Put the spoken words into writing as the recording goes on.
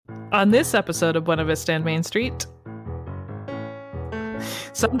On this episode of Buena Vista and Main Street,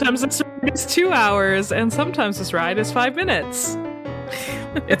 sometimes this ride is 2 hours, and sometimes this ride is 5 minutes.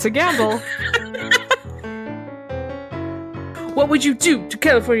 It's a gamble. What would you do to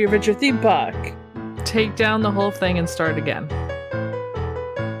California Adventure Theme Park? Take down the whole thing and start again.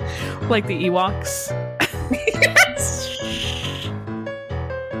 Like the Ewoks. Yes!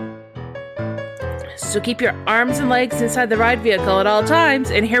 So keep your arms and legs inside the ride vehicle at all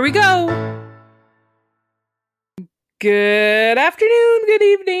times, and here we go! Good afternoon, good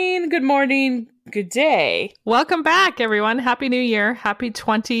evening, good morning, good day. Welcome back, everyone. Happy New Year. Happy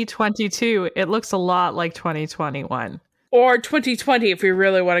 2022. It looks a lot like 2021. Or 2020 if we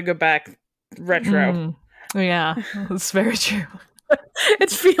really want to go back retro. Yeah, that's very true.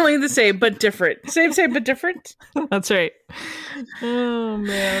 It's feeling the same, but different. Same, but different. That's right. Oh,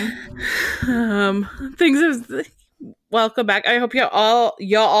 man. Welcome back. I hope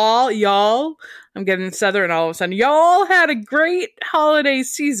y'all, I'm getting southern all of a sudden. Y'all had a great holiday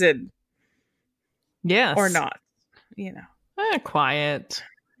season. Yes. Or not, you know. Quiet.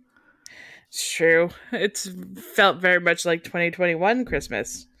 It's true. It's felt very much like 2021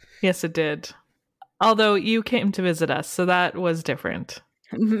 Christmas. Yes, it did. Although you came to visit us, so that was different.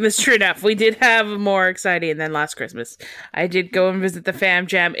 That's true enough. We did have more exciting than last Christmas. I did go and visit the Fam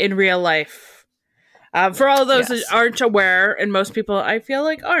Jam in real life. For all those that aren't aware, and most people I feel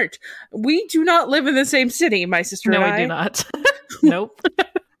like aren't, we do not live in the same city, my sister and I. No, we do not. Nope.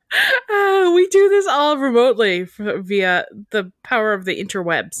 We do this all remotely via the power of the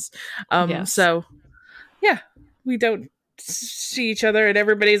interwebs. Yes. So, yeah, we don't see each other, and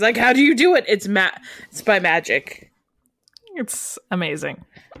everybody's like, "How do you do it?" It's by magic. It's amazing.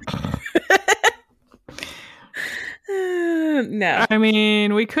 No, I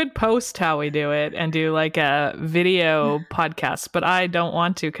mean, we could post how we do it and do like a video podcast, but I don't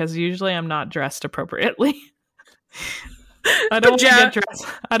want to because usually I'm not dressed appropriately. I don't want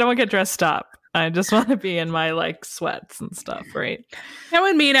to get dressed up. I just want to be in my like sweats and stuff, right? That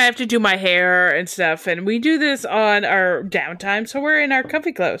would mean I have to do my hair and stuff, and we do this on our downtime, so we're in our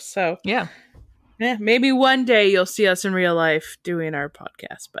comfy clothes. So yeah, maybe one day you'll see us in real life doing our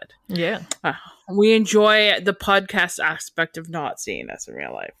podcast. But yeah, we enjoy the podcast aspect of not seeing us in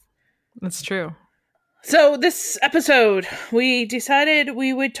real life. That's true. So this episode, we decided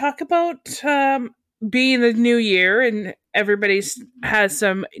we would talk about being the new year, and everybody has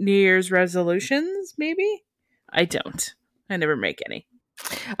some New Year's resolutions, maybe? I don't. I never make any.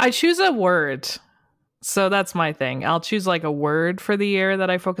 I choose a word. So that's my thing. I'll choose like a word for the year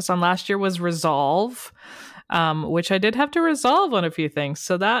that I focused on. Last year was resolve, which I did have to resolve on a few things.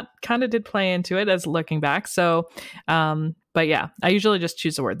 So that kind of did play into it as looking back. So, but yeah, I usually just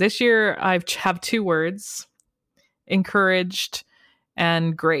choose a word. This year I have 2 words, encouraged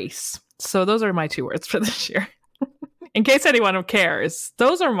and grace. So those are my 2 words for this year. In case anyone cares,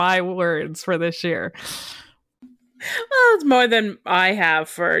 those are my words for this year. Well, it's more than I have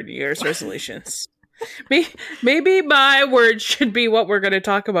for New Year's resolutions. Maybe my word should be what we're going to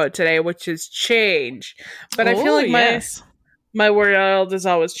talk about today, which is change. But I feel like my world is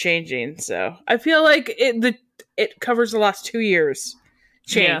always changing. So I feel like it covers the last 2 years.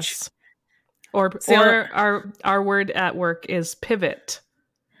 Change. Yes. Or our word at work is pivot.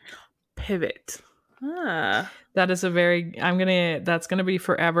 Pivot. That is that's gonna be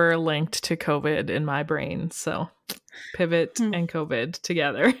forever linked to COVID in my brain. So pivot and COVID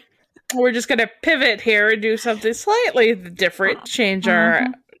together. We're just gonna pivot here and do something slightly different. Change our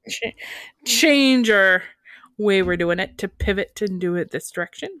way we're doing it to pivot and do it this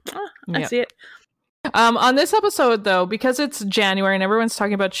direction. I see it. On this episode, though, because it's January and everyone's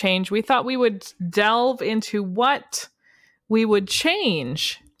talking about change, we thought we would delve into what we would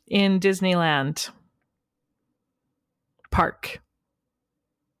change in Disneyland Park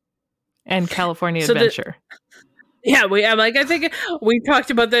and California Adventure. I think we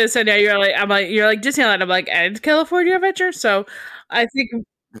talked about this, and you're like Disneyland. I'm like, and California Adventure. So I think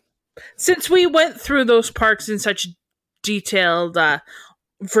since we went through those parks in such detailed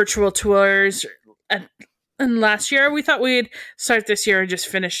virtual tours and last year, we thought we'd start this year and just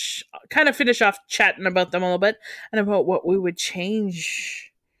finish off chatting about them a little bit and about what we would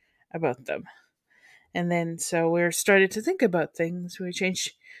change about them. And then so we're started to think about things we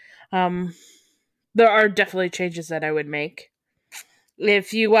changed. There are definitely changes that I would make.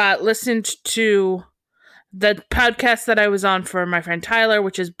 If you listened to the podcast that I was on for my friend Tyler,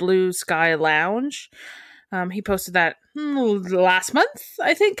 which is Blue Sky Lounge, he posted that last month,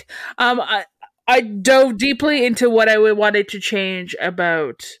 I think. I dove deeply into what I wanted to change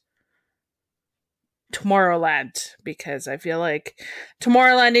about Tomorrowland, because I feel like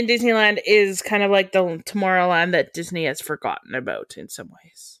Tomorrowland in Disneyland is kind of like the Tomorrowland that Disney has forgotten about in some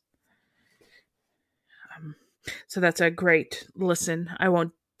ways. So that's a great listen. I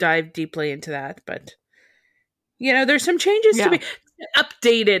won't dive deeply into that, but there's some changes to be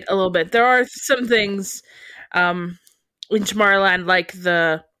updated a little bit. There are some things in Tomorrowland, like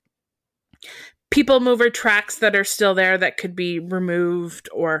the People Mover tracks that are still there that could be removed,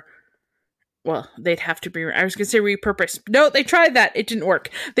 or they'd have to be, I was going to say repurposed. No, they tried that. It didn't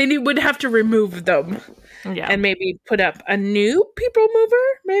work. They would have to remove them and maybe put up a new People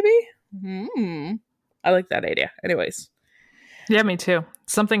Mover, maybe. I like that idea. Anyways. Yeah, me too.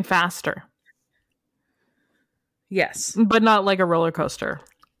 Something faster. Yes. But not like a roller coaster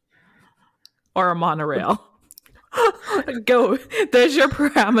or a monorail. Go. There's your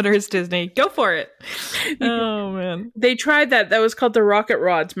parameters, Disney. Go for it. Oh, man. They tried that. That was called the Rocket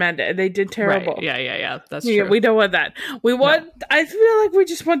Rods, man. They did terrible. Right. Yeah. That's true. We don't want that. I feel like we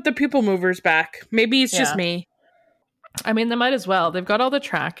just want the People Movers back. Maybe it's just me. I mean, they might as well. They've got all the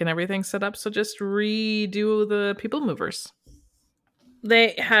track and everything set up, so just redo the People Movers.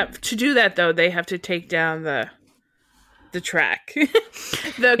 They have to do that, though. They have to take down the track.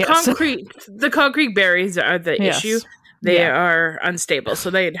 The concrete barriers are the issue. They are unstable, so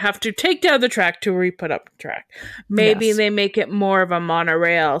they'd have to take down the track to re-put up the track. Maybe they make it more of a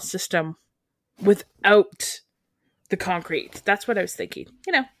monorail system without the concrete. That's what I was thinking.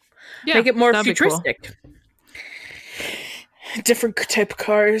 Make it more futuristic. Cool. Different type of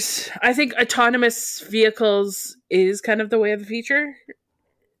cars. I think autonomous vehicles is kind of the way of the future.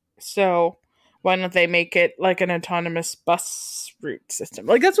 So why don't they make it like an autonomous bus route system?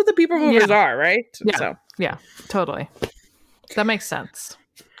 Like that's what the People Movers are, right? Yeah, totally. That makes sense.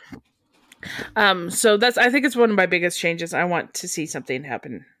 So I think it's one of my biggest changes. I want to see something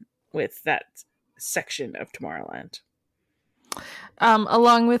happen with that section of Tomorrowland.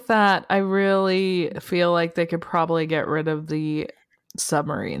 Along with that, I really feel like they could probably get rid of the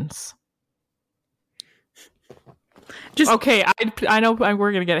submarines. Okay, I know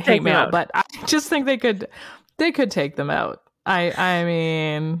we're gonna get a hate mail, but I just think they could take them out. I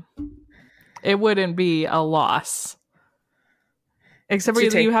mean, it wouldn't be a loss, except for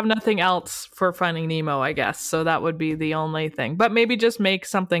you have nothing else for Finding Nemo, I guess. So that would be the only thing. But maybe just make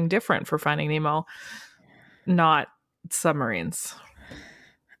something different for Finding Nemo, not submarines.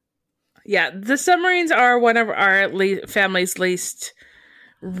 Yeah, the submarines are one of our family's least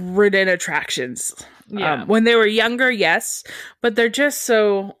ridden attractions. Yeah. When they were younger, yes, but they're just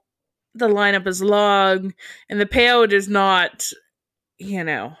so, the lineup is long and the payout is not,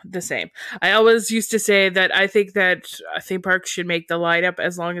 the same. I always used to say that I think that theme parks should make the lineup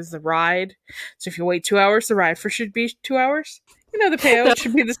as long as the ride. So if you wait 2 hours, the ride should be 2 hours. The payout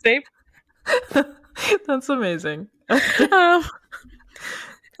should be the same. That's amazing. But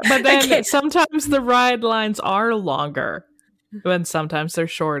then sometimes the ride lines are longer, and sometimes they're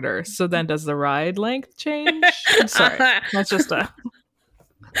shorter. So then does the ride length change? I'm sorry. That's just I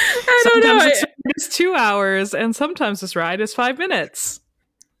don't know. Sometimes it's 2 hours, and sometimes this ride is 5 minutes.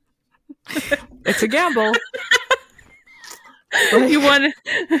 It's a gamble. You want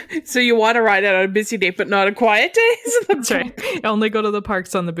to ride it on a busy day, but not a quiet day? That's right. You only go to the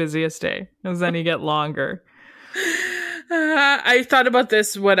parks on the busiest day, because then you get longer. I thought about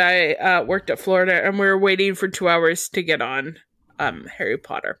this when I worked at Florida, and we were waiting for 2 hours to get on Harry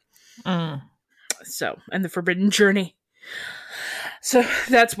Potter. So, and the Forbidden Journey. So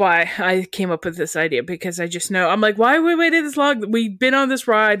that's why I came up with this idea, because I just know, I'm like, why are we waiting this long? We've been on this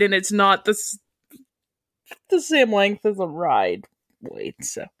ride, and it's not the same length as a ride wait.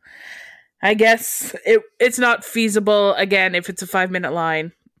 So I guess it's not feasible, again, if it's a 5-minute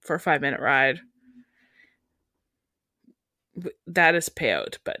line for a 5-minute ride. That is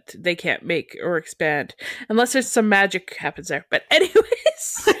payout, but they can't make or expand unless there's some magic happens there. But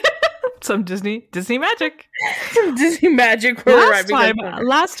anyways, some Disney magic. Some Disney magic.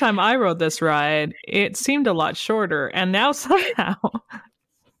 Last time I rode this ride, it seemed a lot shorter, and now somehow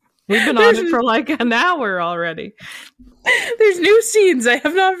we've been on it for like an hour already. There's new scenes I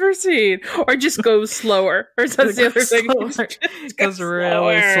have not ever seen, or just go slower, or that's the other thing. It goes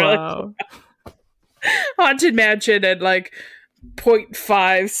really slow. Haunted Mansion at like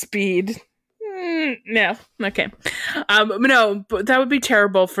 0.5 speed. No. Okay. No, but that would be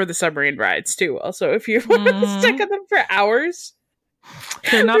terrible for the submarine rides too. Also, if you're stuck on them for hours.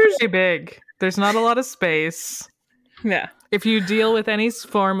 They're not very big. There's not a lot of space. Yeah. If you deal with any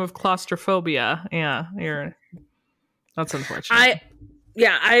form of claustrophobia, that's unfortunate.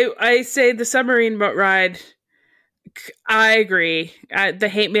 I say the submarine boat ride I agree. The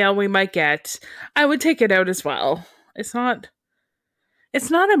hate mail we might get, I would take it out as well. It's not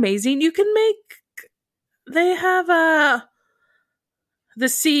amazing. You can make. They have the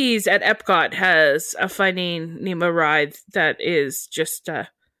Seas at Epcot has a Finding Nemo ride that is just a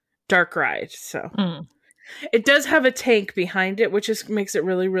dark ride. So it does have a tank behind it, which makes it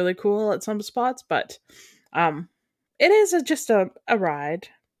really, really cool at some spots. But it is just a ride.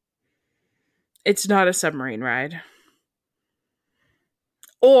 It's not a submarine ride.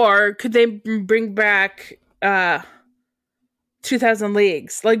 Or could they bring back 2,000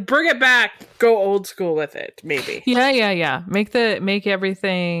 Leagues? Like, bring it back, go old school with it, maybe. Yeah. Make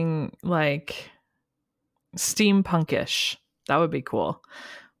everything like steampunkish. That would be cool.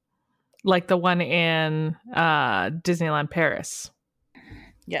 Like the one in Disneyland Paris.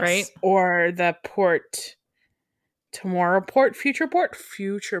 Yes. Right? Or the Future Port.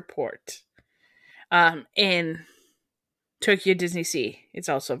 In Tokyo Disney Sea. It's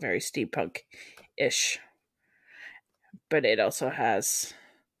also very steampunk-ish. But it also has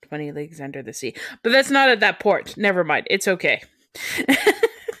 20 Leagues Under the Sea. But that's not at that port. Never mind. It's okay.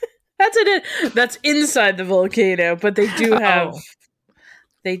 That's inside the volcano, but they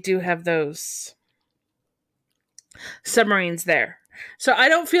do have those submarines there. So I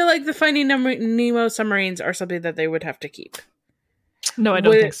don't feel like the Finding Nemo submarines are something that they would have to keep. No, I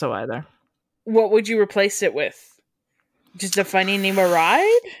don't think so either. What would you replace it with? Just a Finding Nemo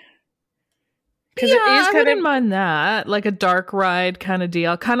ride? Yeah, I wouldn't mind that. Like a dark ride kind of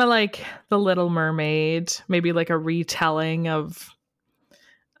deal. Kind of like The Little Mermaid. Maybe like a retelling of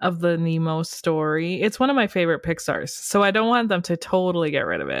the Nemo story. It's one of my favorite Pixar's. So I don't want them to totally get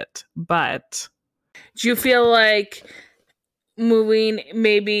rid of it. But do you feel like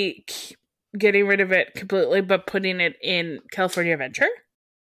maybe getting rid of it completely, but putting it in California Adventure?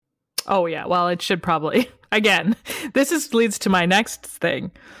 Oh, yeah. Well, it should probably. Again, leads to my next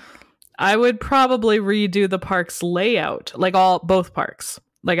thing. I would probably redo the park's layout, like both parks.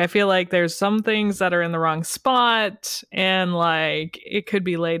 Like, I feel like there's some things that are in the wrong spot and like it could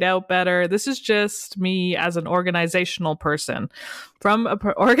be laid out better. This is just me as an organizational person. From an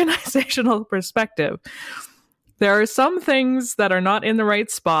organizational perspective, there are some things that are not in the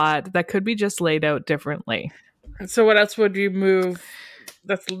right spot that could be just laid out differently. So what else would you move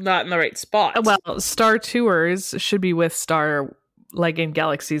that's not in the right spot? Well, Star Tours should be with like in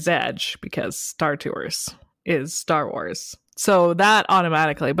Galaxy's Edge, because Star Tours is Star Wars. So that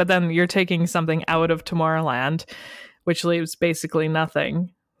automatically, but then you're taking something out of Tomorrowland, which leaves basically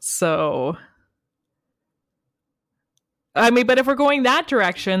nothing. So, I mean, but if we're going that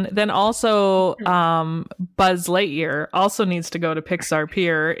direction, then also Buzz Lightyear also needs to go to Pixar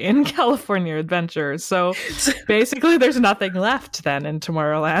Pier in California Adventure. So basically there's nothing left then in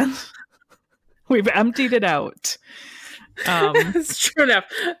Tomorrowland. We've emptied it out. It's true enough.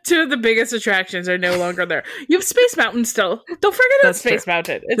 Two of the biggest attractions are no longer there. You have Space Mountain still. Don't forget about Space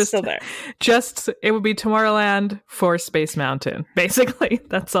Mountain. It's still there. It would be Tomorrowland for Space Mountain. Basically,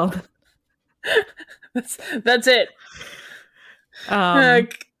 that's all. That's it.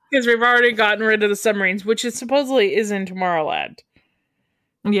 Because we've already gotten rid of the submarines, which supposedly is in Tomorrowland.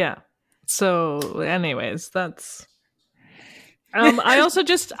 Yeah. So, anyways, that's. I also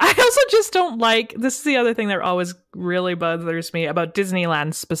just don't like, this is the other thing that always really bothers me about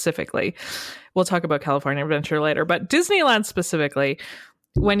Disneyland specifically. We'll talk about California Adventure later, but Disneyland specifically,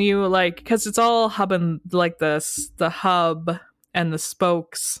 when you like, because it's all hub and like the hub and the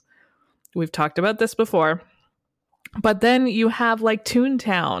spokes. We've talked about this before, but then you have like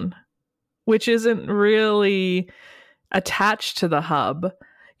Toontown, which isn't really attached to the hub.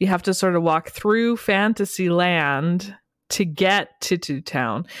 You have to sort of walk through Fantasyland to get to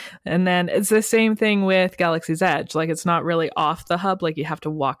Toontown. And then it's the same thing with Galaxy's Edge. Like, it's not really off the hub. Like, you have to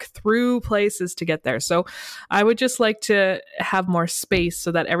walk through places to get there. So I would just like to have more space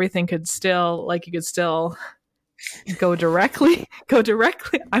so that everything could still, like, you could still go directly.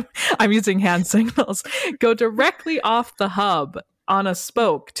 I'm using hand signals. Go directly off the hub on a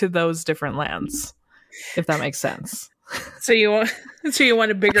spoke to those different lands, if that makes sense. So you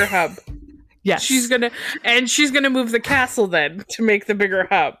want a bigger hub. Yes. She's gonna move the castle then to make the bigger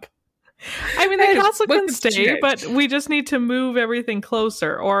hub. I mean, the castle can stay, but we just need to move everything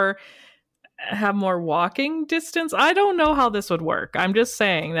closer or have more walking distance. I don't know how this would work. I'm just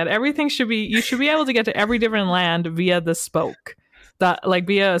saying that everything you should be able to get to every different land via the spoke.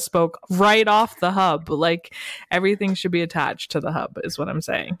 Via a spoke right off the hub. Like, everything should be attached to the hub is what I'm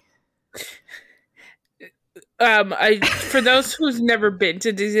saying. For those who's never been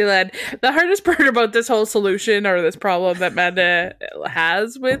to Disneyland, the hardest part about this whole solution or this problem that Amanda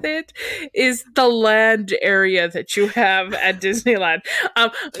has with it is the land area that you have at Disneyland.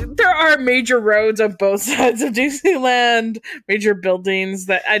 There are major roads on both sides of Disneyland, major buildings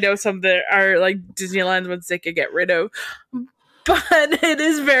that I know some that are like Disneyland ones they could get rid of. But it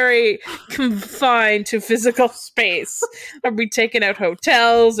is very confined to physical space. I'd be taking out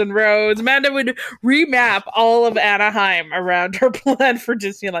hotels and roads. Amanda would remap all of Anaheim around her plan for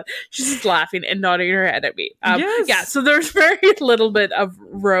Disneyland. She's just laughing and nodding her head at me. Yes. Yeah, so there's very little bit of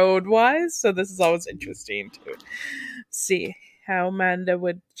road-wise, so this is always interesting to see how Amanda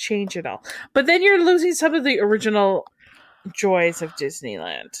would change it all. But then you're losing some of the original joys of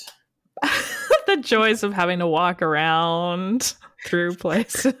Disneyland. The joys of having to walk around through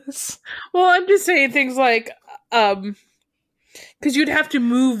places. Well, I'm just saying things like, because you'd have to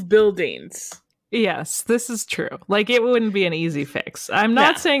move buildings. Yes, this is true. Like, it wouldn't be an easy fix. I'm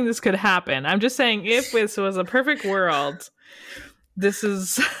not saying this could happen. I'm just saying if this was a perfect world, this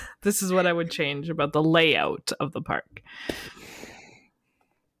is what I would change about the layout of the park.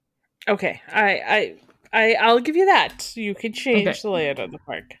 Okay, I'll give you that. You can change the layout of the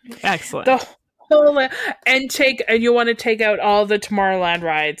park. Excellent. The whole and you want to take out all the Tomorrowland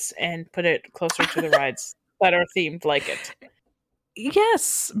rides and put it closer to the rides that are themed like it.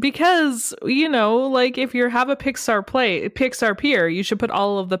 Yes, because like if you have a Pixar Pier, you should put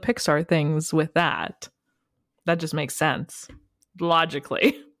all of the Pixar things with that. That just makes sense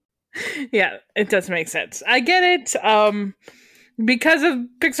logically. Yeah, it does make sense. I get it. Because of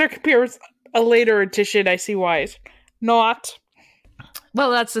Pixar Pier's a later edition, I see why it's not. Well,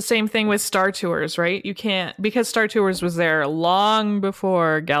 that's the same thing with Star Tours, right? You can't, because Star Tours was there long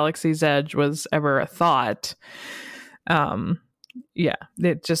before Galaxy's Edge was ever a thought. Yeah,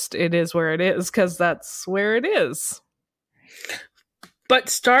 it is where it is because that's where it is.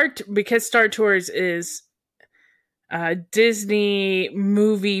 But because Star Tours is Disney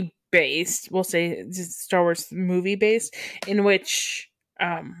movie based, we'll say Star Wars movie based, in which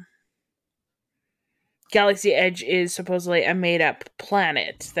Galaxy Edge is supposedly a made up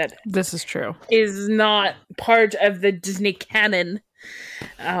planet that this is true is not part of the Disney canon.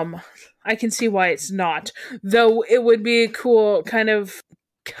 I can see why it's not, though. It would be cool, kind of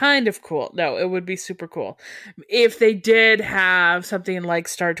cool. No, it would be super cool if they did have something like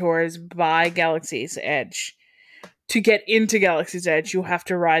Star Tours by Galaxy's Edge. To get into Galaxy's Edge, you have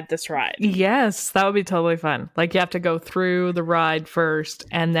to ride this ride. Yes, that would be totally fun. Like, you have to go through the ride first,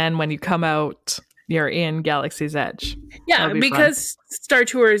 and then when you come out, you're in Galaxy's Edge. Yeah, because fun. Star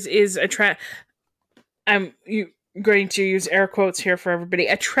Tours is I'm going to use air quotes here for everybody,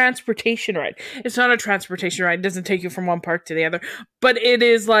 a transportation ride. It's not a transportation ride. It doesn't take you from one park to the other, but it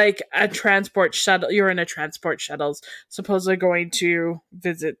is like a transport shuttle. You're in a transport shuttles, supposedly going to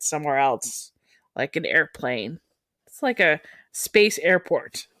visit somewhere else, like an airplane. It's like a space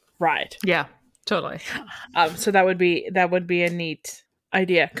airport ride. Yeah, totally. So that would be a neat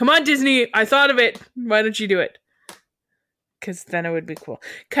idea. Come on, Disney! I thought of it. Why don't you do it? Because then it would be cool.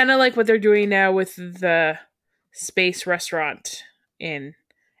 Kind of like what they're doing now with the space restaurant in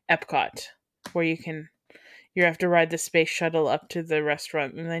Epcot, where you have to ride the space shuttle up to the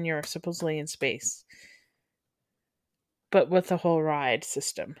restaurant, and then you're supposedly in space, but with the whole ride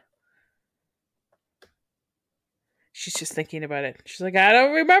system. She's just thinking about it. She's like, I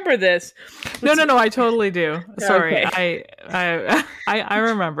don't remember this. No, I totally do. Sorry. Okay. I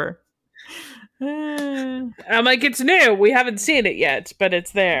remember. I'm like, it's new. We haven't seen it yet, but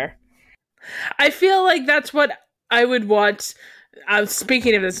it's there. I feel like that's what I would want.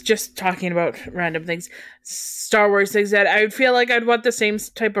 Speaking of this, just talking about random things, Star Wars things, that I would feel like I'd want the same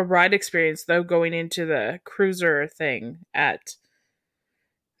type of ride experience, though, going into the cruiser thing at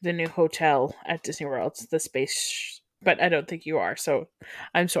the new hotel at Disney World, the space. But I don't think you are, so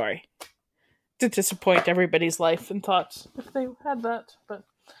I'm sorry to disappoint everybody's life and thoughts if they had that. But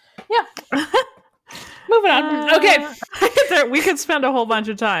yeah. Moving on. Okay. We could spend a whole bunch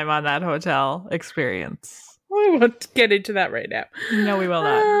of time on that hotel experience. We won't get into that right now. No, we will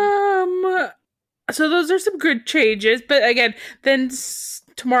not. So those are some good changes, but again, then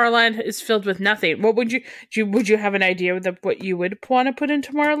Tomorrowland is filled with nothing. What would you have an idea of what you would want to put in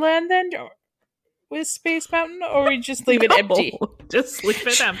Tomorrowland then? With Space Mountain, or we just leave it empty? Just leave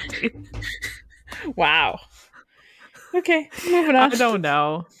it empty. Wow. Okay, moving on. I don't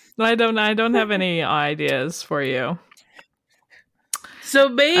know. I don't have any ideas for you. So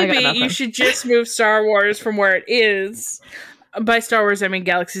maybe you should just move Star Wars from where it is. By Star Wars, I mean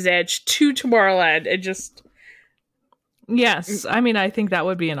Galaxy's Edge to Tomorrowland, and just. Yes, I mean I think that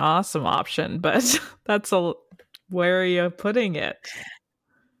would be an awesome option, but that's Where are you putting it?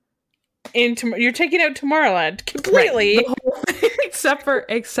 You're taking out Tomorrowland completely, right. except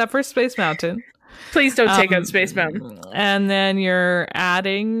for Space Mountain. Please don't take out Space Mountain. And then you're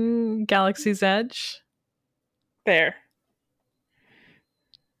adding Galaxy's Edge. There.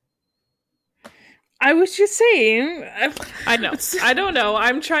 I was just saying. I know. I don't know.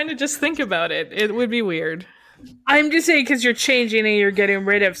 I'm trying to just think about it. It would be weird. I'm just saying because you're changing and you're getting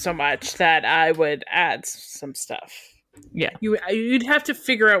rid of so much that I would add some stuff. Yeah. You'd have to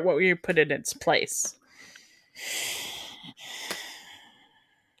figure out what you put in its place.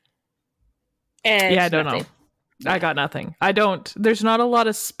 And I don't know. I got nothing. There's not a lot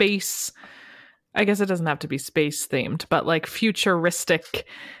of space. I guess it doesn't have to be space themed, but like futuristic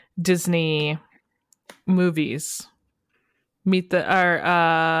Disney movies. What's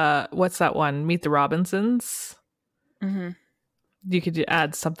that one? Meet the Robinsons. Mm-hmm. You could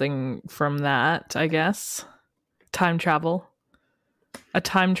add something from that, I guess. Time travel. A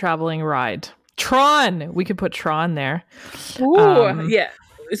time traveling ride. Tron! We could put Tron there. Ooh, yeah.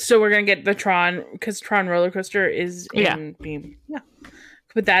 So we're going to get the Tron, because Tron roller coaster is in Beam. Yeah.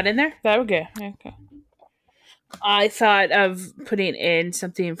 Put that in there? That would go. Okay. I thought of putting in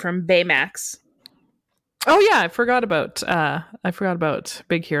something from Baymax. Oh yeah, I forgot about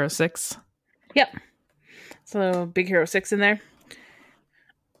Big Hero 6. Yep. So Big Hero 6 in there.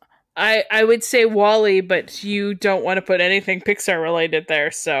 I would say Wall-E, but you don't want to put anything Pixar related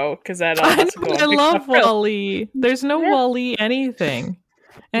there, so because that all has to go. I love Wall-E. There's no Wall-E anything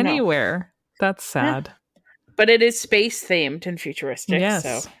anywhere. No. That's sad. Yeah. But it is space themed and futuristic. Yes.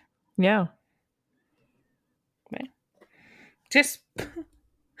 So yeah. Okay.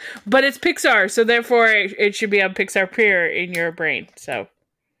 But it's Pixar, so therefore it should be on Pixar Pier in your brain. So,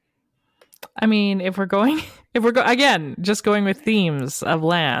 I mean, if we're going again, just going with themes of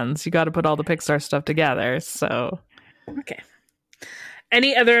lands, you got to put all the Pixar stuff together. So, okay.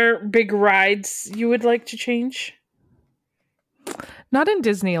 Any other big rides you would like to change? Not in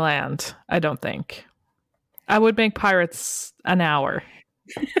Disneyland, I don't think. I would make Pirates an hour.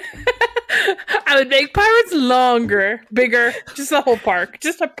 I would make Pirates longer, bigger, just the whole park,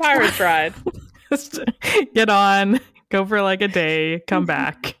 just a Pirates ride. Just get on, go for like a day, come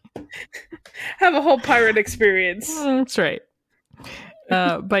back. Have a whole pirate experience. That's right.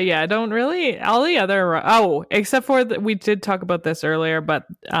 But yeah, I don't really, all the other, except for we did talk about this earlier, but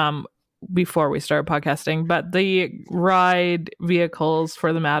before we started podcasting, but the ride vehicles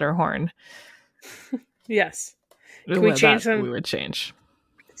for the Matterhorn. Yes. Can we change them? We would change.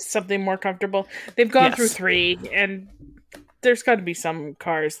 Something more comfortable. They've gone through 3, and there's got to be some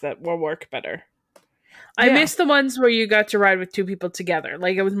cars that will work better. I miss the ones where you got to ride with 2 people together.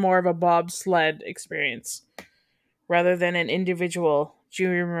 Like it was more of a bobsled experience rather than an individual. Do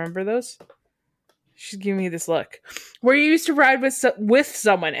you remember those? She's giving me this look. Where you used to ride with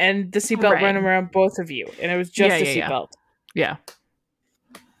someone and the seatbelt ran around both of you, and it was just a seatbelt. Yeah.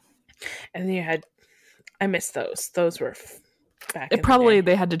 And then you had. I miss those. Those were.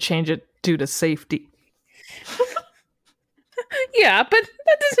 They had to change it due to safety. Yeah, but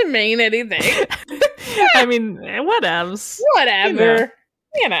that doesn't mean anything. I mean, whatevs. Whatever.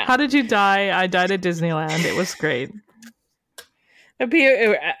 You know. How did you die? I died at Disneyland. It was great. It'd be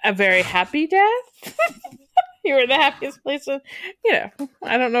a very happy death. You were the happiest place. I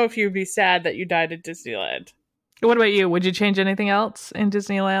don't know if you'd be sad that you died at Disneyland. What about you? Would you change anything else in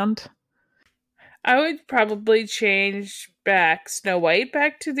Disneyland? I would probably change Snow White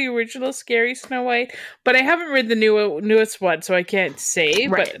back to the original scary Snow White, but I haven't read the newest one, so I can't say.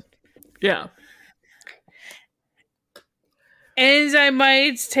 Right. But yeah. And I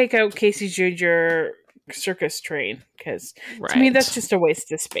might take out Casey Jr. Circus Train, because to me that's just a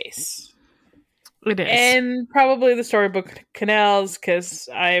waste of space. It is. And probably the Storybook Canals, because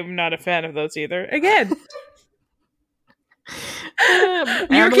I'm not a fan of those either. Again.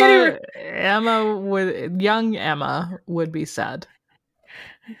 Young Emma would be sad.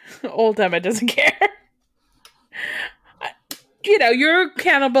 Old Emma doesn't care. You're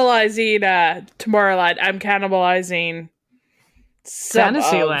cannibalizing Tomorrowland. I'm cannibalizing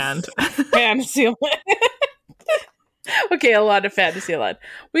Fantasyland. Fantasyland. Okay, a lot of Fantasyland.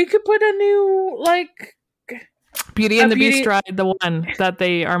 We could put a new Beauty and the Beast ride, the one that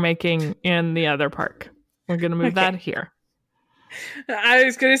they are making in the other park. We're gonna move that here. I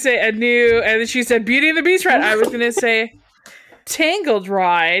was going to say a new, and she said Beauty and the Beast ride. I was going to say Tangled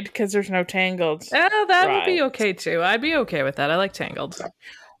ride, because there's no Tangled. Oh, that would be okay too. I'd be okay with that. I like Tangled.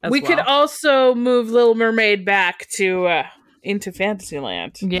 We could also move Little Mermaid back to into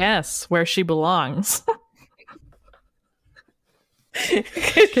Fantasyland. Yes, where she belongs.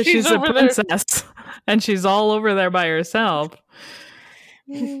 Because she's a princess and she's all over there by herself.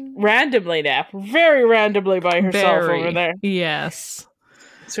 Randomly now. Very randomly by herself over there. Yes.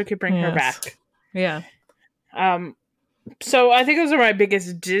 So we could bring her back. Yeah. So I think those are my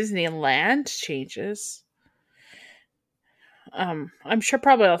biggest Disneyland changes. I'm sure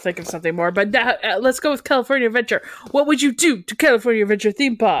probably I'll think of something more, but let's go with California Adventure. What would you do to California Adventure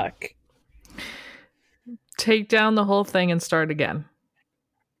theme park? Take down the whole thing and start again.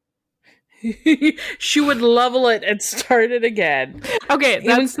 She would level it and start it again. Okay,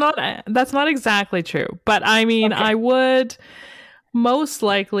 that's not exactly true, but I mean, okay. I would most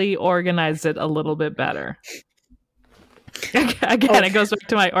likely organize it a little bit better. Again, it goes back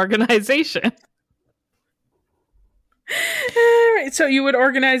to my organization. Right, so you would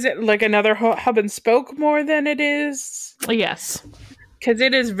organize it like another hub and spoke more than it is? Yes. Because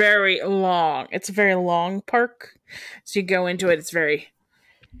it is very long. It's a very long park. So you go into it, it's very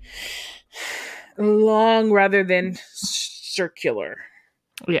long rather than circular.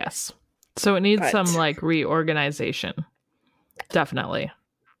 Yes. So it needs some like reorganization. Definitely.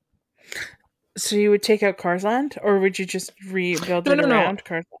 So you would take out Cars Land, or would you just rebuild it around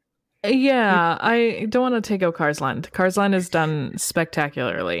Cars Land? Yeah, I don't want to take out Cars Land. Cars Land is done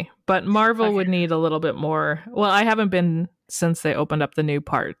spectacularly, but Marvel would need a little bit more. Well, I haven't been since they opened up the new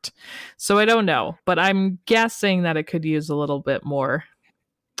part, so I don't know, but I'm guessing that it could use a little bit more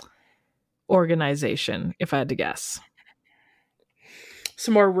organization, if I had to guess.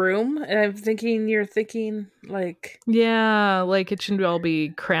 Some more room? And you're thinking like... Yeah, like it shouldn't all be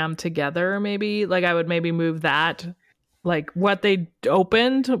crammed together, maybe. Like I would maybe move that, like what they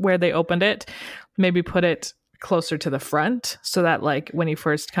opened, where they opened it, maybe put it closer to the front so that like when you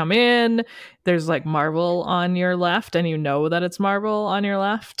first come in, there's like Marvel on your left and you know that it's Marvel on your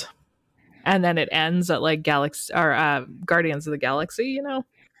left. And then it ends at like Galaxy or Guardians of the Galaxy, you know?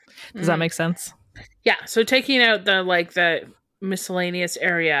 Does that make sense? Yeah, so taking out the miscellaneous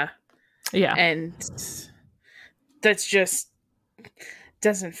area. Yeah. And that's just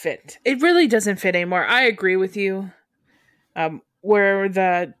doesn't fit. It really doesn't fit anymore. I agree with you. Where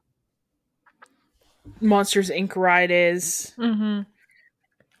the Monsters Inc. ride is. Mm-hmm.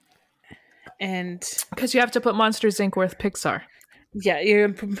 And because you have to put Monsters Inc. with Pixar. Yeah,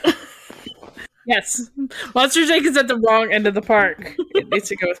 yes. Monsters Inc. is at the wrong end of the park. It needs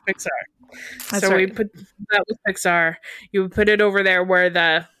to go with Pixar. That's right. We put that with Pixar. You would put it over there where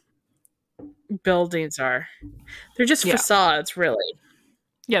the buildings are. They're just facades, really.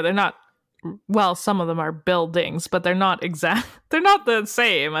 Yeah, they're not. Well, some of them are buildings, but they're not exact. They're not the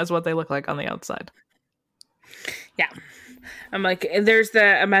same as what they look like on the outside. Yeah. I'm like, there's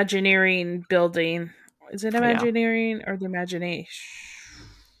the Imagineering building. Is it Imagineering or the Imagination?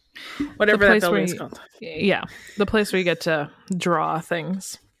 Whatever that building is called. Yeah. The place where you get to draw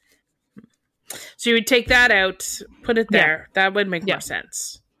things. So you would take that out, put it there. Yeah. That would make more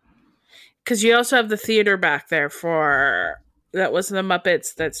sense. Because you also have the theater back there for... That was the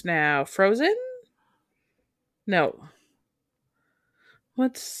Muppets that's now Frozen? No. I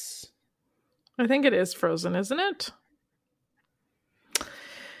think it is Frozen, isn't it?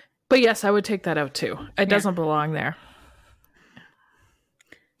 But yes, I would take that out too. It doesn't belong there.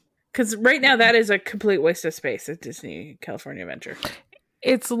 Because right now that is a complete waste of space at Disney California Adventure.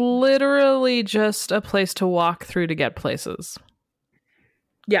 It's literally just a place to walk through to get places.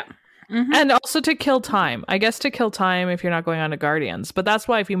 Yeah. Mm-hmm. And also to kill time. I guess to kill time if you're not going on to Guardians. But that's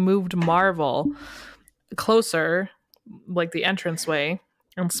why if you moved Marvel closer, like the entranceway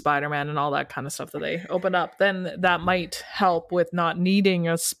and Spider-Man and all that kind of stuff that they opened up, then that might help with not needing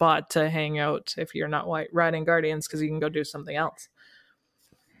a spot to hang out if you're not riding Guardians, because you can go do something else.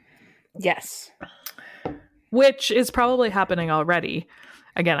 Yes. Which is probably happening already.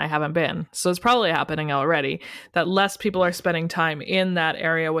 Again, I haven't been. So it's probably happening already that less people are spending time in that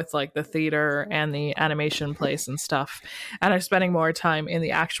area with like the theater and the animation place and stuff, and are spending more time in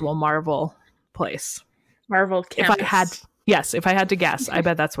the actual Marvel place. Marvel campus. If I had to guess, I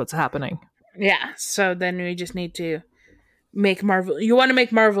bet that's what's happening. Yeah. So then we just need to make Marvel. You want to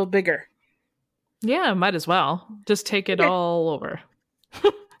make Marvel bigger? Yeah, might as well. Just take it all over.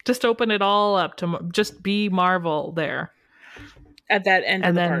 Just open it all up to just be Marvel there. At that end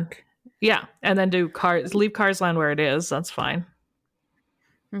of the park. Yeah, and then leave Cars Land where it is. That's fine.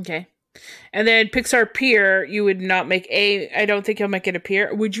 Okay. And then Pixar Pier, you would not make I don't think you'll make it a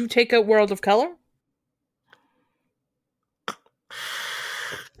pier. Would you take out World of Color?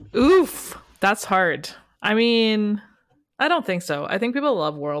 Oof, that's hard. I mean, I don't think so. I think people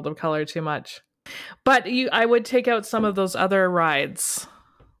love World of Color too much. But I would take out some of those other rides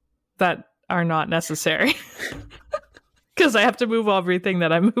that are not necessary. Because I have to move everything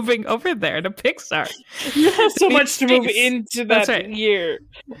that I'm moving over there to Pixar. You have so Need much to move space. into That's that right. year.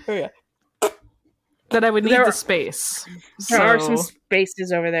 Oh, yeah. That I would need There the are- space. There are some So,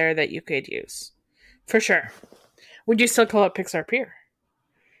 spaces over there that you could use. For sure. Would you still call it Pixar Pier?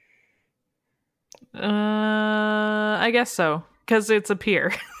 I guess so. Because it's a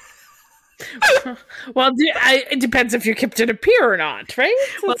pier. Well, it depends if you kept it a pier or not, right?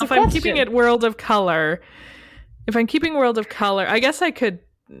 Well, That's if a I'm question. keeping it World of Color, I guess I could.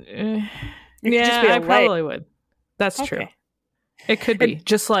 It could Yeah, just be a I lake. probably would. That's Okay. true. It could be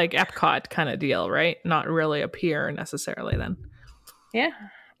just like Epcot kind of deal, right? Not really a pier necessarily. Then, Yeah.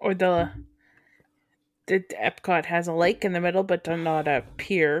 Or the Epcot has a lake in the middle, but not a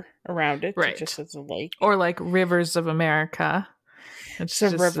pier around it. Right. It just has a lake. or like Rivers of America. It's a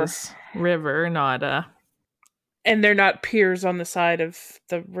river. This river, not a. And they're not piers on the side of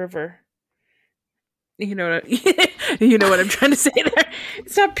the river. You know what I'm trying to say there?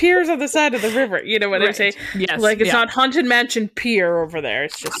 It's not piers on the side of the river. You know what I'm saying? Yes. Like, it's yeah. not Haunted Mansion Pier over there.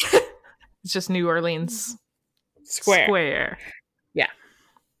 It's just It's just New Orleans Square. Yeah.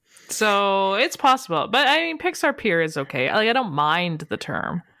 So it's possible. But I mean, Pixar Pier is okay. Like, I don't mind the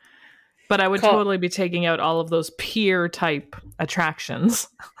term. But I would totally be taking out all of those pier type attractions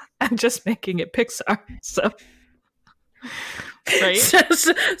and just making it Pixar. So, right?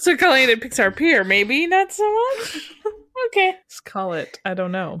 so calling it Pixar Pier, maybe not so much. Okay. Let's call it, I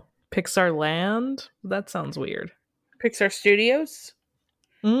don't know, Pixar Land? That sounds weird. Pixar Studios?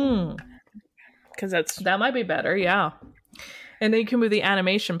 Because that might be better, yeah. And then you can move the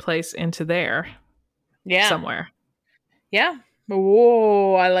animation place into there. Yeah. Somewhere. Yeah.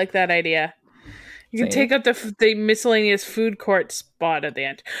 Whoa, I like that idea. You can See? take out the miscellaneous food court spot at the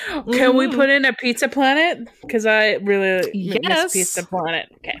end. Can we put in a Pizza Planet? Because I really miss Pizza Planet.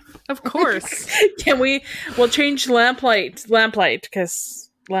 Okay. Of course. We'll change Lamplight, because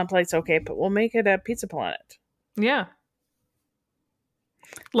Lamplight's okay, but we'll make it a Pizza Planet. Yeah.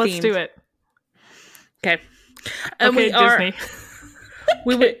 Let's do it. Okay. And okay, Disney.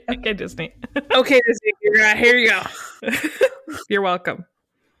 Okay, Disney. Okay, Disney. Here you go. You're welcome.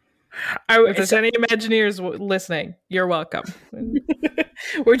 If there's any Imagineers listening, you're welcome.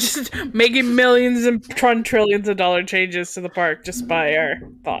 We're just making millions and trillions of dollar changes to the park just by our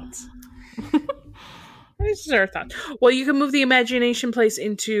thoughts. This is our thoughts. Well, you can move the Imagination place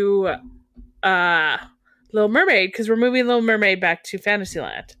into Little Mermaid, because we're moving Little Mermaid back to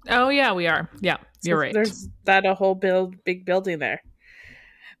Fantasyland. Oh yeah, we are. Yeah, you're right. There's a whole big building there.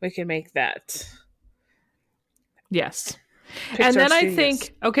 We can make that. Yes. Pixar and then Studios. I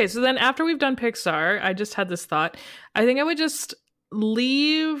think, okay, so then after we've done Pixar, I just had this thought. I think I would just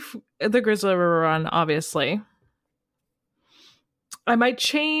leave the Grizzly River Run, obviously. I might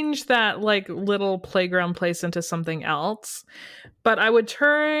change that like little playground place into something else, but I would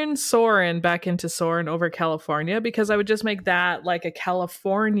turn Soarin' back into Soarin' over California, because I would just make that like a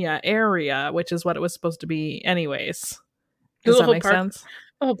California area, which is what it was supposed to be anyways. Does that make sense?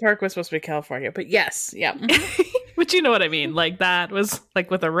 The whole park was supposed to be California, but yes, yeah. But you know what I mean. Like, that was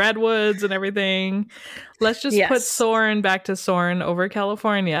like with the redwoods and everything. Let's just put Soarin' back to Soarin' over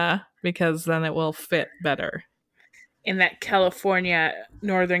California, because then it will fit better. In that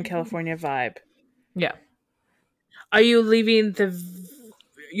Northern California vibe. Yeah. Are you leaving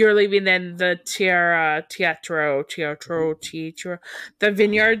you're leaving then the Teatro, the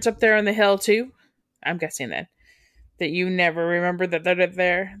vineyards up there on the hill too? I'm guessing then. That you never remember that they're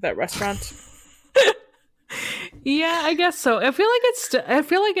there, that restaurant? Yeah, I guess so. I feel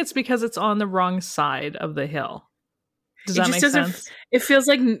like it's because it's on the wrong side of the hill. Does that make sense? It feels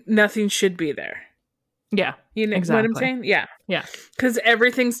like nothing should be there. Yeah, you know exactly. what I'm saying? Yeah. Yeah. Because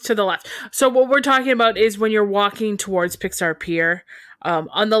everything's to the left. So what we're talking about is when you're walking towards Pixar Pier,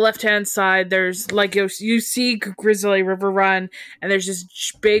 on the left-hand side, there's like you see Grizzly River Run, and there's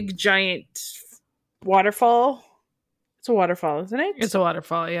this big, giant waterfall. It's a waterfall, isn't it? It's a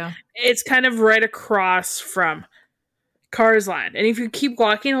waterfall, yeah. It's kind of right across from Cars Land. And if you keep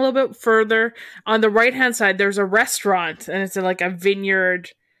walking a little bit further, on the right-hand side, there's a restaurant, and it's like a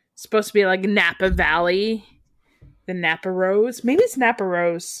vineyard. Supposed to be like Napa Valley, the Napa Rose. Maybe it's Napa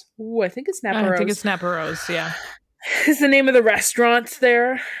Rose. Ooh, I think it's Napa Rose. I think it's Napa Rose, yeah. It's the name of the restaurant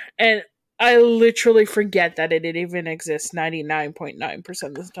there. And I literally forget that it even exists 99.9%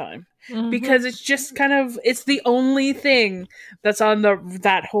 of the time. Mm-hmm. Because it's just it's the only thing that's on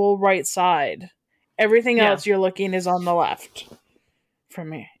that whole right side. Everything else you're looking is on the left. From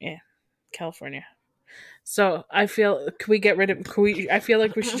me, yeah. California. So I feel, I feel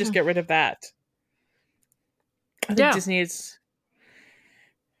like we should just get rid of that. I think Disney is.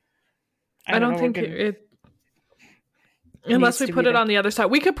 I don't think it. Unless we put it on the other side.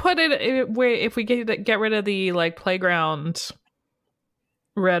 We could put it where if we get rid of the like playground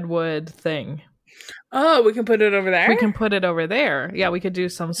redwood thing. Oh, we can put it over there? We can put it over there. Yeah, we could do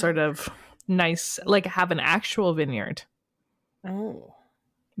some sort of nice, like have an actual vineyard. Oh.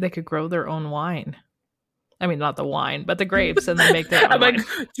 They could grow their own wine. I mean, not the wine, but the grapes, and then make their own wine.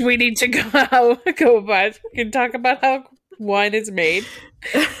 Do we need to go about? We can talk about how wine is made.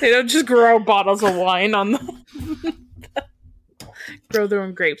 They don't just grow bottles of wine on the grow their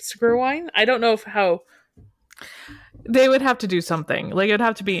own grapes to grow wine. I don't know how they would have to do something. Like it would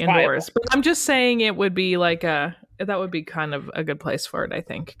have to be indoors. But I'm just saying it would be like that would be kind of a good place for it, I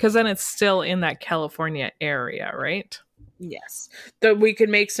think, because then it's still in that California area, right? Yes, that we could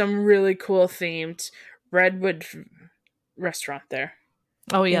make some really cool themed redwood restaurant there.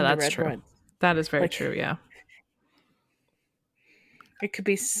 Oh yeah, that's true. That is very true. Yeah, it could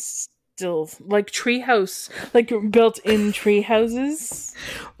be still like treehouse, like built-in tree houses,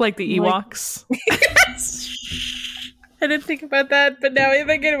 like the Ewoks. Yes. I didn't think about that, but now I'm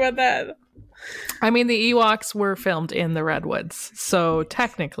thinking about that. I mean, the Ewoks were filmed in the redwoods, so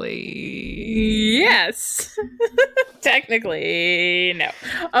technically, yes. Technically, no.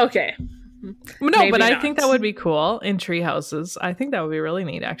 Okay. No, maybe but I think that would be cool in tree houses. I think that would be really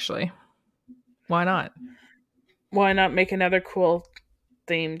neat, actually. Why not? Why not make another cool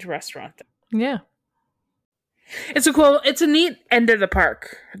themed restaurant? Yeah. It's a neat end of the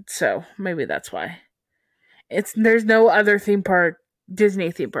park, so maybe that's why. There's no other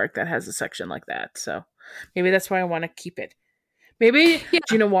Disney theme park that has a section like that, so maybe that's why I want to keep it. Maybe, yeah.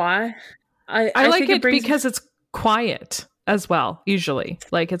 Do you know why? I like it because it's quiet as well, usually.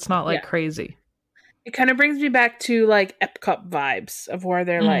 Like, it's not like crazy. It kind of brings me back to like Epcot vibes of where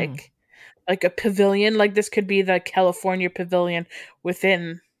they're like a pavilion. Like this could be the California pavilion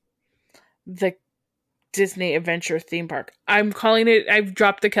within the Disney Adventure theme park. I'm calling it, I've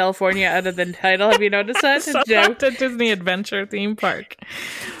dropped the California out of the title. Have you noticed that? So not the Disney Adventure theme park.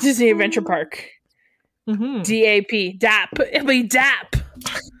 Disney Adventure Park. Mm-hmm. DAP. DAP. It'll be DAP.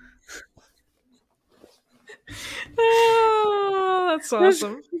 Oh, that's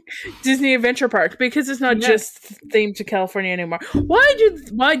awesome. Disney Adventure Park, because it's not just themed to California anymore.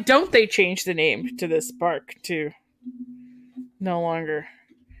 Why don't they change the name to this park to no longer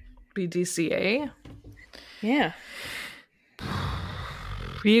be DCA? Yeah.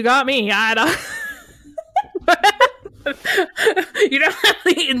 You got me. I don't. You don't have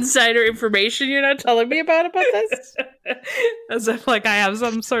the insider information you're not telling me about this? As if like I have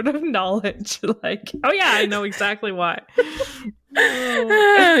some sort of knowledge. Like, oh yeah, I know exactly why.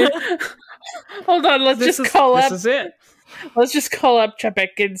 Hold on, This is it. Let's just call up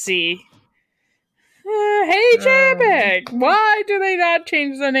Chapek and see. Hey Chapek, why do they not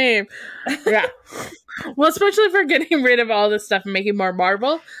change the name? Yeah. Well, especially for getting rid of all this stuff and making more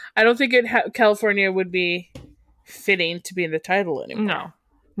Marvel, I don't think California would be fitting to be in the title anymore.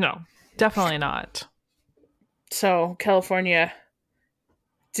 No, definitely not. So, California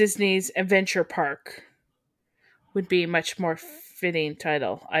Disney's Adventure Park would be a much more fitting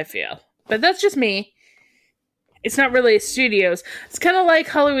title, I feel. But that's just me. It's not really studios. It's kind of like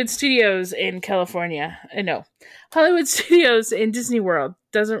Hollywood Studios in California. No, Hollywood Studios in Disney World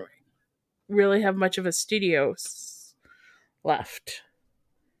doesn't really have much of a studios left.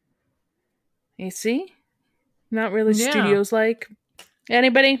 You see? Not really studios like.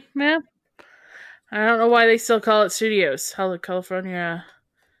 Anybody? Yeah. I don't know why they still call it studios. California.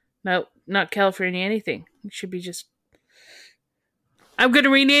 No, not California anything. It should be just. I'm going to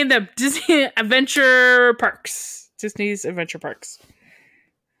rename them Disney Adventure Parks. Disney's Adventure Parks.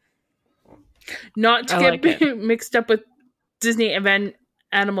 Not to get mixed up with Disney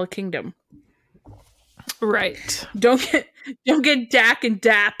Animal Kingdom. Right. Don't get Dak and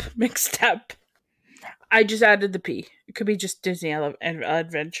Dap mixed up. I just added the P. It could be just Disney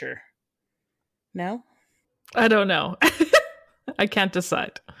Adventure. No? I don't know. I can't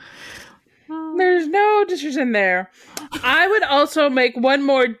decide. There's no decision there. I would also make one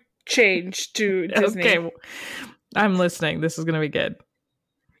more change to Disney. Okay. I'm listening. This is going to be good.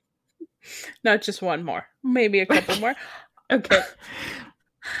 Not just one more. Maybe a couple more. Okay.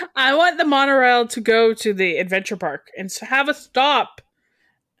 I want the monorail to go to the Adventure Park and have a stop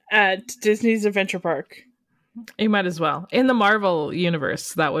at Disney's Adventure Park. You might as well. In the Marvel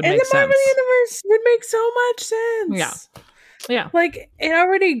universe, that would make sense. In the Marvel universe would make so much sense. Yeah. Yeah. Like, it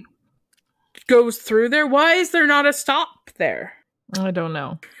already goes through there. Why is there not a stop there? I don't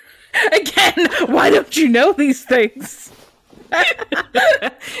know. Again, why don't you know these things?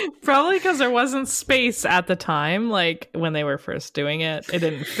 Probably because there wasn't space at the time, like when they were first doing it. It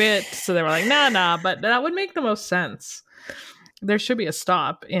didn't fit, so they were like, nah, but that would make the most sense. There should be a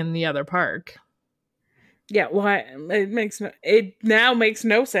stop in the other park. Yeah, why it now makes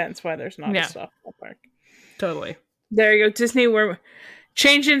no sense why there's not a stop in the park. Totally. There you go, Disney. We're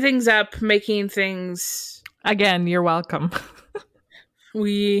changing things up, making things. Again, you're welcome.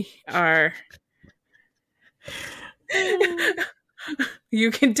 We are.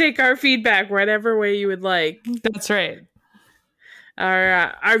 You can take our feedback whatever way you would like. That's right.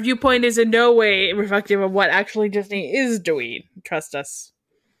 Our viewpoint is in no way reflective of what actually Disney is doing. Trust us.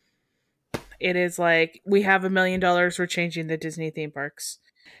 It is like, we have $1 million. We're changing the Disney theme parks.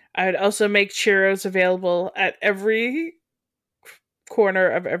 I would also make churros available at every corner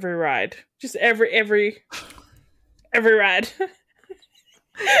of every ride. Just every ride.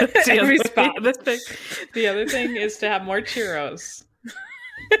 Every spot. The other thing is to have more churros.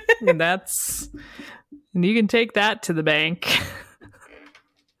 And you can take that to the bank.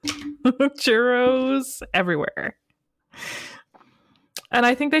 Churros everywhere. And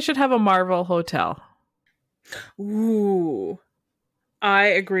I think they should have a Marvel hotel. Ooh. I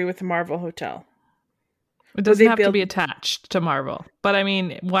agree with the Marvel hotel. It doesn't have to be attached to Marvel. But I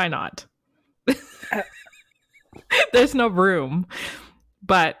mean, why not? There's no room.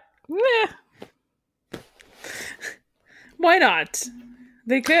 But, why not?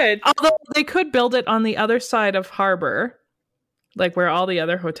 They could. Although they could build it on the other side of Harbor, like where all the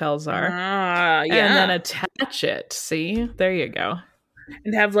other hotels are. Yeah. And then attach it. See? There you go.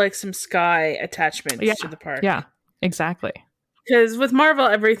 And have like some sky attachments to the park. Yeah, exactly. Because with Marvel,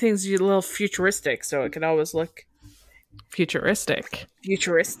 everything's a little futuristic, so it can always look futuristic.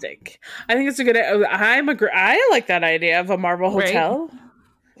 I think it's a good. I like that idea of a Marvel hotel,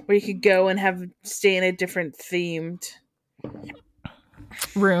 right? Where you could go and stay in a different themed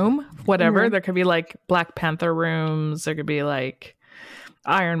room, whatever. Mm-hmm. There could be like Black Panther rooms. There could be like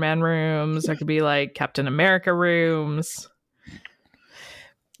Iron Man rooms. There could be like Captain America rooms.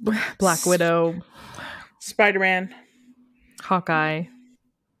 Black Widow, Spider-Man, Hawkeye.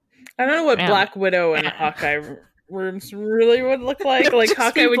 I don't know what Black Widow and Hawkeye rooms really would look like. Like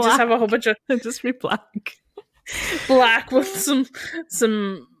Hawkeye would just have a whole bunch of just be black with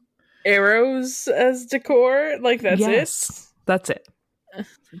some arrows as decor. Like that's it. That's it.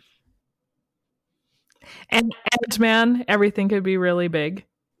 And Ant-Man, everything could be really big.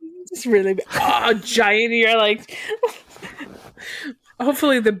 Just really big. Oh, giant! You're like.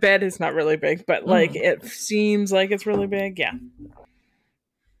 Hopefully the bed is not really big, but like it seems like it's really big. Yeah.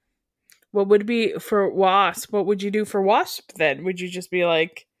 What would be for Wasp? What would you do for Wasp then? Would you just be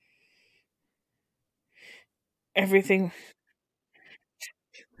like everything?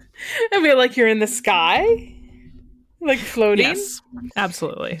 I mean, like you're in the sky, like floating. Yes,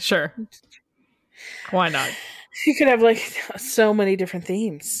 absolutely, sure. Why not? You could have like so many different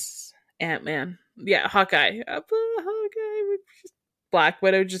themes. Ant-Man, yeah, Hawkeye. Hawkeye would just. Black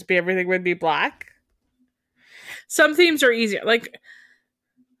Widow, just be everything would be black. Some themes are easier. Like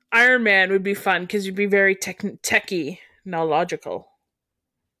Iron Man would be fun because you'd be very techy, not logical.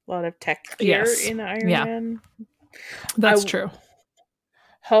 A lot of tech here in Iron Man. That's true.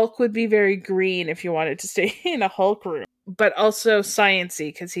 Hulk would be very green if you wanted to stay in a Hulk room, but also sciencey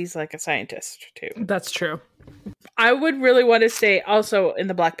because he's like a scientist too. That's true. I would really want to stay also in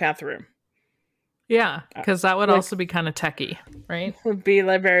the Black Panther room. Yeah, because that would also be kind of techie, right? Would be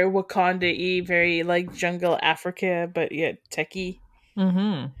like very Wakanda-y, very like jungle Africa, but yet techie.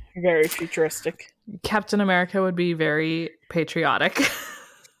 Mm-hmm. Very futuristic. Captain America would be very patriotic.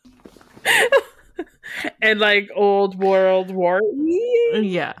 And like old World War.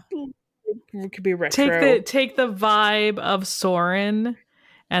 Yeah. It could be retro. Take the vibe of Soren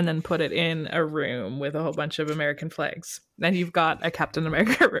and then put it in a room with a whole bunch of American flags. Then you've got a Captain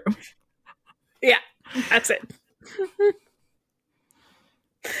America room. Yeah, that's it.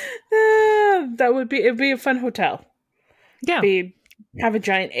 It'd be a fun hotel. Yeah. Have a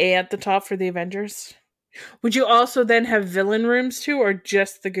giant A at the top for the Avengers. Would you also then have villain rooms too, or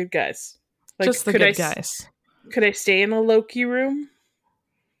just the good guys? Like, just the good guys. Could I stay in a Loki room?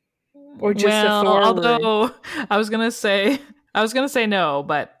 Or just a Thor although room? I was gonna say no,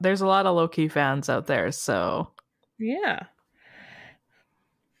 but there's a lot of Loki fans out there, so yeah.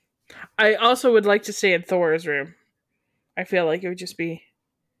 I also would like to stay in Thor's room. I feel like it would just be...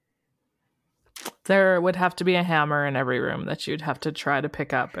 There would have to be a hammer in every room that you'd have to try to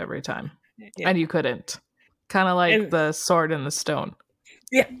pick up every time. Yeah. And you couldn't. Kind of like the sword in the stone.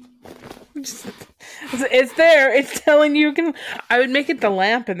 Yeah. It's there. It's telling you can... I would make it the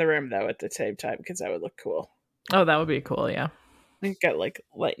lamp in the room, though, at the same time, because that would look cool. Oh, that would be cool, yeah. You've got, like,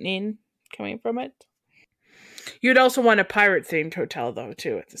 lightning coming from it. You'd also want a pirate-themed hotel, though,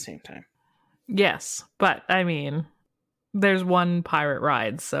 too, at the same time. Yes, but, I mean, there's one pirate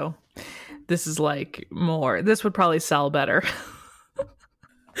ride, so this is like more. This would probably sell better.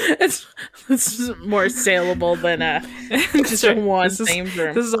 It's more saleable than just a one themed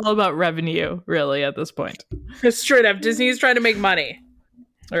room. This is all about revenue, really, at this point. Straight up, Disney's trying to make money.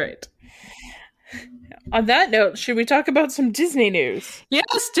 All right. On that note, should we talk about some Disney news?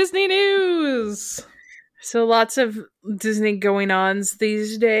 Yes, Disney news. So lots of Disney going-ons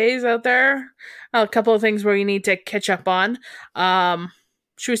these days out there. A couple of things where you need to catch up on.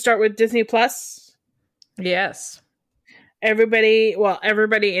 Should we start with Disney Plus? Yes. Everybody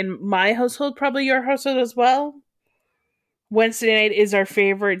in my household, probably your household as well. Wednesday night is our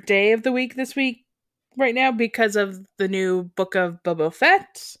favorite day of the week this week right now because of the new Book of Boba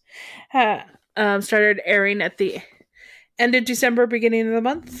Fett. Started airing at the end of December, beginning of the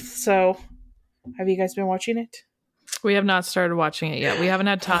month. So, have you guys been watching it? We have not started watching it yet. We haven't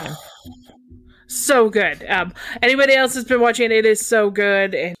had time. So good. Anybody else has been watching it is so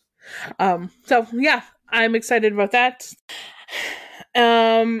good. And, so yeah, I'm excited about that.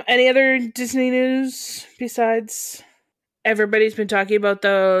 Any other Disney news besides everybody's been talking about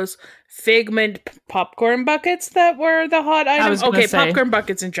those Figment popcorn buckets that were the hot item? Okay, popcorn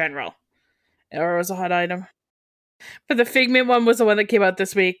buckets in general. Or was a hot item. But the Figment one was the one that came out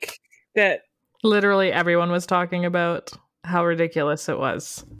this week that literally everyone was talking about how ridiculous it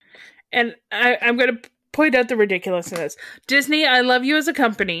was. And I'm going to point out the ridiculousness. Disney, I love you as a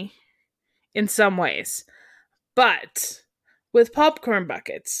company in some ways. But with popcorn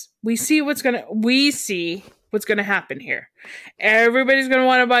buckets, we see what's going to happen here. Everybody's going to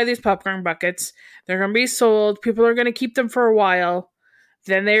want to buy these popcorn buckets. They're going to be sold. People are going to keep them for a while.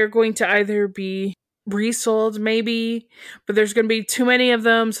 Then they're going to either be resold, maybe, but there's going to be too many of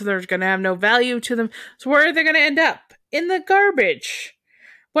them, so there's going to have no value to them. So where are they going to end up? In the garbage.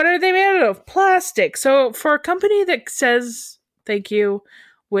 What are they made out of? Plastic. So for a company that says thank you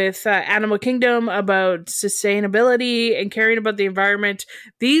with Animal Kingdom about sustainability and caring about the environment,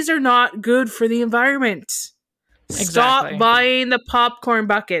 these are not good for the environment. Exactly. Stop buying the popcorn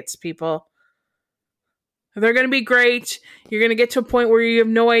buckets, people. They're going to be great. You're going to get to a point where you have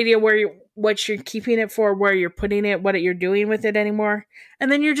no idea what you're keeping it for, where you're putting it, what you're doing with it anymore.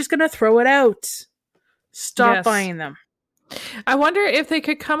 And then you're just going to throw it out. Stop buying them. I wonder if they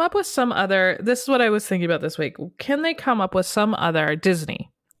could come up with some other, this is what I was thinking about this week. Can they come up with some other,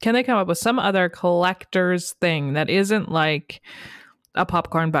 Disney, can they come up with some other collector's thing that isn't like a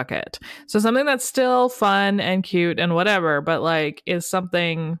popcorn bucket? So something that's still fun and cute and whatever, but like is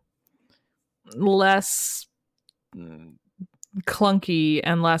something less clunky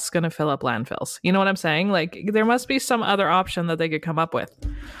and less going to fill up landfills. You know what I'm saying? Like there must be some other option that they could come up with.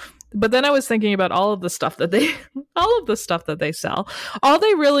 But then I was thinking about all of the stuff that they sell. All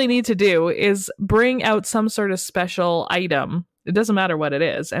they really need to do is bring out some sort of special item. It doesn't matter what it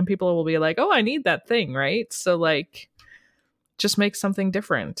is, and people will be like, "Oh, I need that thing," right? So like just make something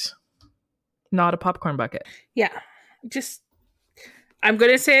different. Not a popcorn bucket. Yeah. I'm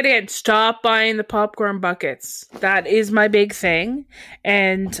going to say it again. Stop buying the popcorn buckets. That is my big thing.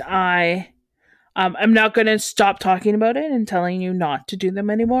 And I'm not going to stop talking about it and telling you not to do them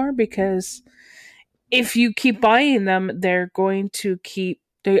anymore, because if you keep buying them, they are going to keep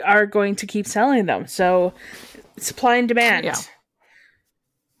selling them. So supply and demand. Yeah.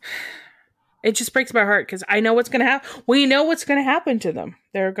 It just breaks my heart because I know what's going to happen. We know what's going to happen to them.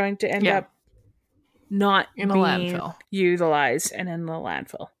 They're going to end up not in a landfill, utilized and in the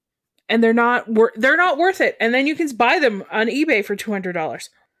landfill, and they're not worth it. And then you can buy them on eBay for $200.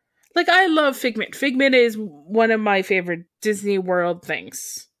 Like, I love Figment. Figment is one of my favorite Disney World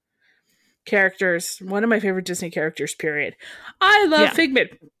characters. One of my favorite Disney characters. Period. I love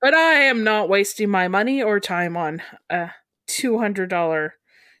Figment, but I am not wasting my money or time on a $200,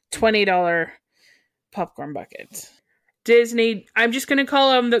 $20 popcorn bucket. Disney, I'm just going to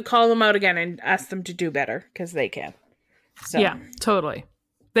call them out again and ask them to do better, because they can. So. Yeah, totally.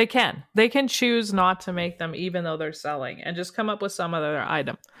 They can. They can choose not to make them even though they're selling, and just come up with some other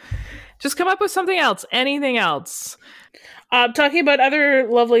item. Just come up with something else. Anything else. Talking about other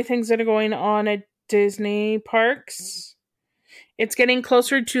lovely things that are going on at Disney parks. It's getting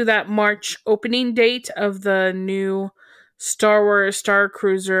closer to that March opening date of the new Star Wars Star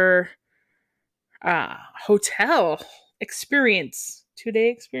Cruiser hotel experience. 2-day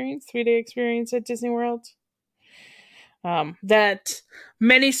experience, 3-day experience at Disney World. That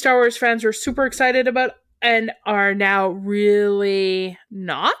many Star Wars fans were super excited about and are now really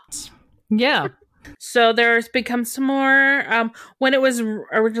not. Yeah. So there's become some more. When it was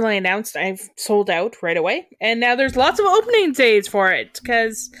originally announced, I've sold out right away. And now there's lots of opening days for it,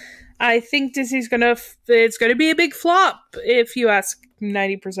 because I think Disney's it's gonna be a big flop if you ask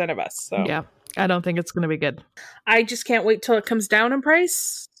 90% of us. So Yeah, I don't think it's going to be good. I just can't wait till it comes down in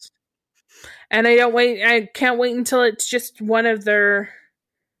price. And I can't wait until it's just one of their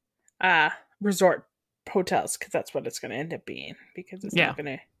resort hotels, because that's what it's going to end up being, because it's not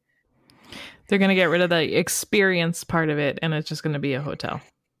going to. They're going to get rid of the experience part of it, and it's just going to be a hotel,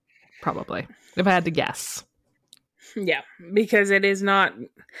 probably, if I had to guess. Yeah, because it is not.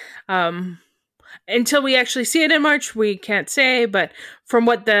 Until we actually see it in March, we can't say. But from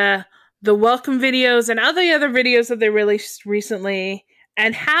what the welcome videos and all the other videos that they released recently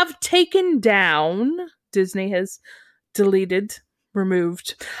and have taken down, Disney has deleted,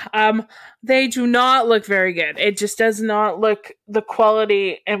 removed. They do not look very good. It just does not look the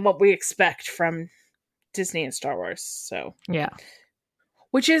quality and what we expect from Disney and Star Wars. So yeah,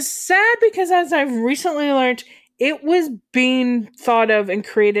 which is sad, because as I've recently learned, it was being thought of and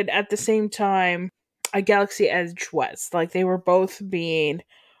created at the same time a Galaxy Edge was. Like, they were both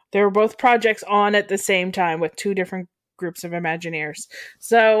projects on at the same time with two different groups of Imagineers.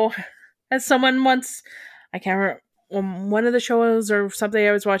 So, as someone once, I can't remember, one of the shows or something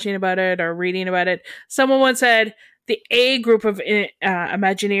I was watching about it or reading about it, someone once said the A group of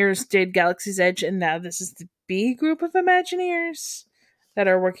Imagineers did Galaxy's Edge, and now this is the B group of Imagineers that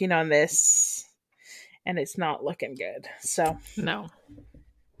are working on this, and it's not looking good. So no,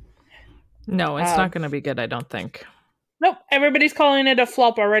 it's not going to be good, I don't think. Nope, everybody's calling it a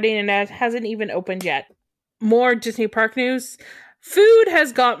flop already, and it hasn't even opened yet. More Disney park news. Food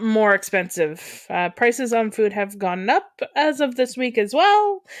has gotten more expensive. Prices on food have gone up as of this week as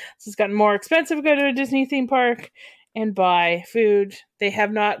well. So it's gotten more expensive to go to a Disney theme park and buy food. They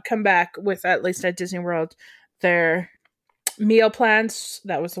have not come back with, at least at Disney World, their meal plans.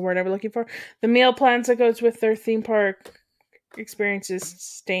 That was the word I was looking for. The meal plans that goes with their theme park experiences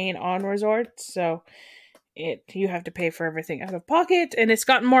staying on resort. So you have to pay for everything out of pocket, and it's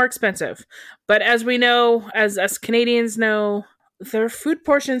gotten more expensive. But as we know, as us Canadians know, their food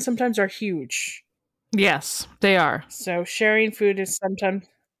portions sometimes are huge. Yes, they are. So sharing food is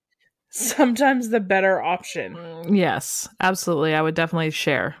sometimes the better option. Yes, absolutely. I would definitely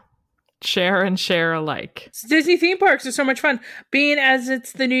share and share alike. So Disney theme parks are so much fun. Being as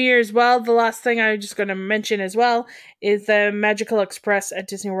it's the New Year as well, the last thing I'm just going to mention as well is the Magical Express at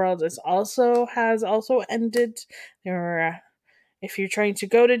Disney World has also ended. If you're trying to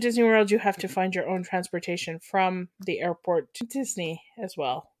go to Disney World, you have to find your own transportation from the airport to Disney as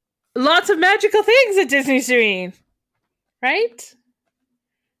well. Lots of magical things at Disney's doing, right?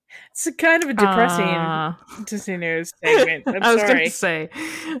 It's a kind of a depressing Disney news segment. I was going to say,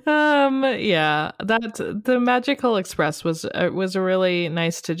 yeah, that the Magical Express was really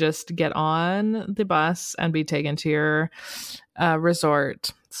nice to just get on the bus and be taken to your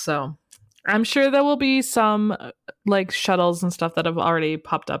resort. So I'm sure there will be some like shuttles and stuff that have already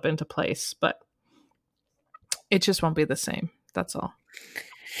popped up into place, but it just won't be the same. That's all.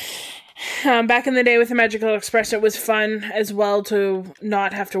 Back in the day with the Magical Express, it was fun as well to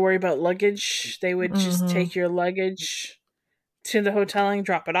not have to worry about luggage. They would just take your luggage to the hotel and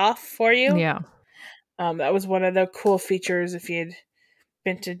drop it off for you. Yeah. That was one of the cool features. If you'd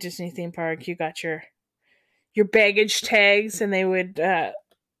been to Disney theme park, you got your baggage tags, and they would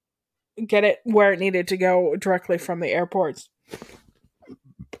get it where it needed to go directly from the airports.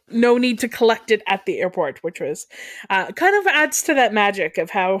 No need to collect it at the airport, which was kind of adds to that magic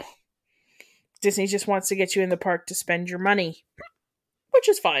of how Disney just wants to get you in the park to spend your money, which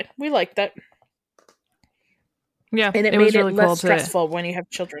is fine. We like that. Yeah, and it made it less stressful when you have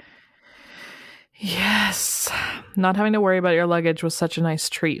children. Yes, not having to worry about your luggage was such a nice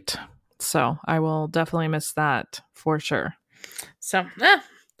treat. So I will definitely miss that for sure. So,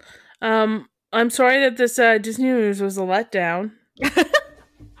 I'm sorry that this Disney news was a letdown.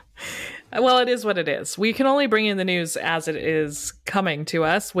 Well, it is what it is. We can only bring in the news as it is coming to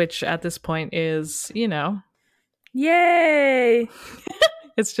us, which at this point is, yay!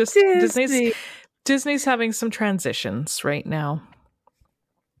 It's just Disney's having some transitions right now.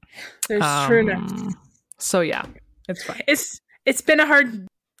 There's true enough. So yeah, it's fine. It's been a hard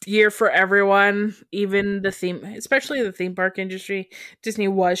year for everyone, even especially the theme park industry. Disney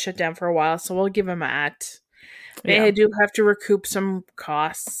was shut down for a while, so we'll give them that. They do have to recoup some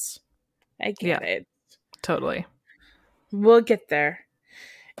costs. I get it. Totally. We'll get there.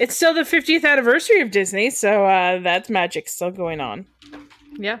 It's still the 50th anniversary of Disney, so that's magic still going on.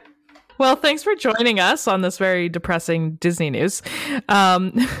 Yeah. Well, thanks for joining us on this very depressing Disney news.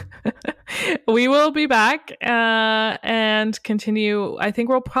 We will be back and continue. I think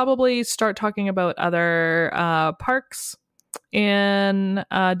we'll probably start talking about other parks in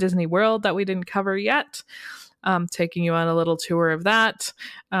Disney World that we didn't cover yet. Taking you on a little tour of that,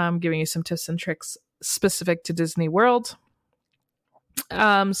 giving you some tips and tricks specific to Disney World.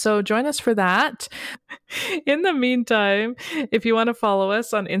 So join us for that. In the meantime, if you want to follow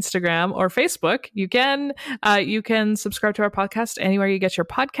us on Instagram or Facebook, you can subscribe to our podcast anywhere you get your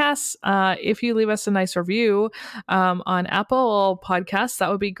podcasts. If you leave us a nice review on Apple Podcasts, that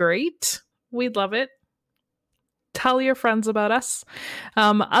would be great. We'd love it. Tell your friends about us.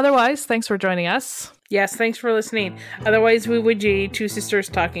 Otherwise, thanks for joining us. Yes, thanks for listening. Otherwise, we would be two sisters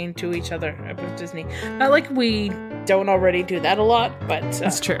talking to each other about Disney. Not like we don't already do that a lot, but...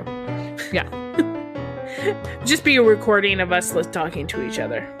 It's true. Yeah. Just be a recording of us talking to each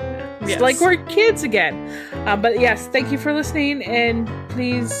other. It's Yes. like we're kids again. But yes, thank you for listening, and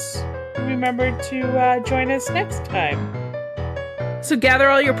please remember to join us next time. So gather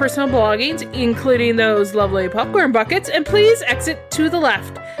all your personal belongings, including those lovely popcorn buckets, and please exit to the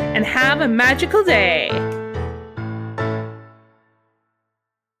left and have a magical day.